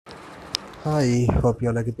Hi, hope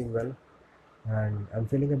you're keeping well. And I'm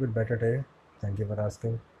feeling a bit better today. Thank you for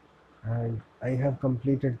asking. And I have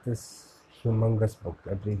completed this humongous book,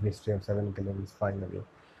 A Brief History of Seven Kingdoms, finally.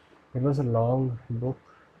 It was a long book,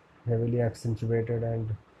 heavily accentuated,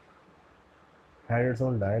 and had its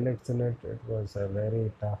own dialects in it. It was a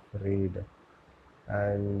very tough read.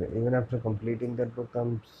 And even after completing that book,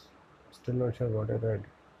 still not sure what I read.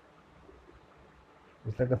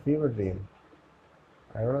 It's like a fever dream.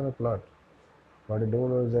 I don't know the plot. What I do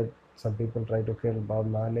know is that some people try to kill Bob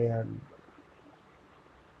Marley and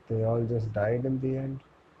they all just died in the end.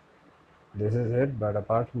 This is it, but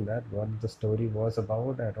apart from that, what the story was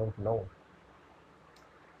about, I don't know.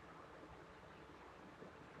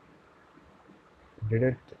 Did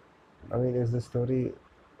it? I mean, is the story,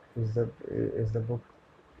 is the book,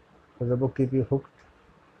 does the book keep you hooked?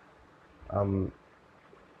 Um,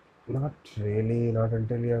 Not really, not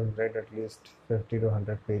until you have read at least 50 to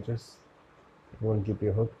 100 pages. It won't keep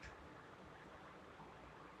you hooked.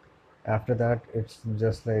 After that, it's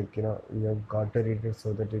just like, you've got to read it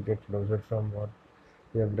so that you get closer from what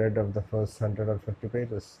you have read of the first 100 or 50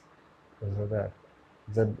 pages. So that.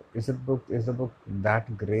 Is the book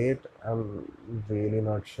that great? I'm really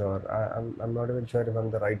not sure. I'm not even sure if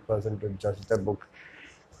I'm the right person to judge the book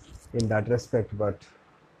in that respect. But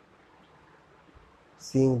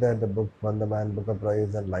seeing that the book won the Man Booker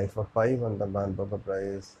Prize and Life of Pi won the Man Booker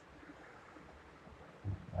Prize,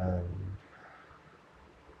 and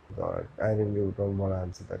God, I really don't want to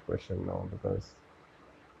answer that question now because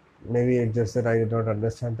maybe it's just that I did not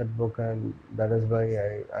understand that book, and that is why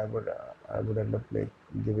I would end up like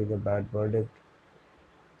giving a bad verdict,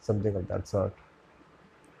 something of that sort.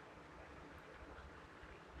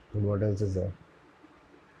 And what else is there?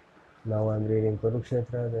 Now I'm reading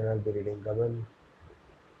Kurukshetra, then I'll be reading Gaman.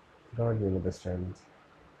 God give me the strength.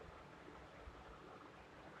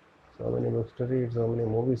 So many books to read, so many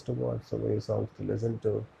movies to watch, so many songs to listen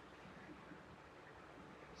to.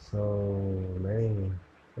 So many.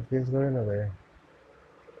 It feels good in a way.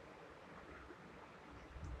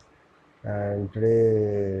 And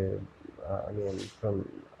today, I mean,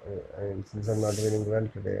 since I'm not feeling well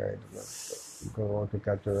today, I did not go out to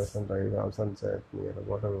capture the sunrise or sunset near a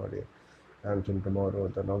water body. And from tomorrow,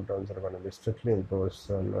 the lockdowns are going to be strictly imposed,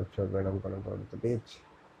 so I'm not sure when I'm going to go to the beach.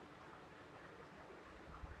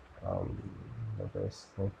 Um, let us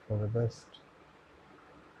hope for the best.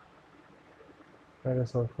 Let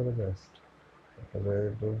us hope for the best. Because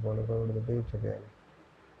I do want to go to the beach again.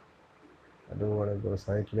 I do want to go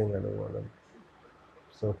cycling. I do want to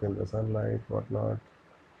soak in the sunlight, whatnot.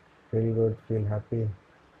 Feel good, feel happy,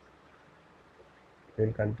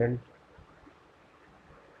 feel content.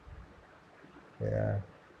 Yeah.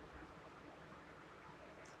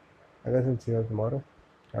 I guess I'll see you tomorrow.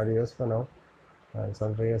 Adios for now. And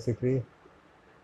Sanjay Sikri.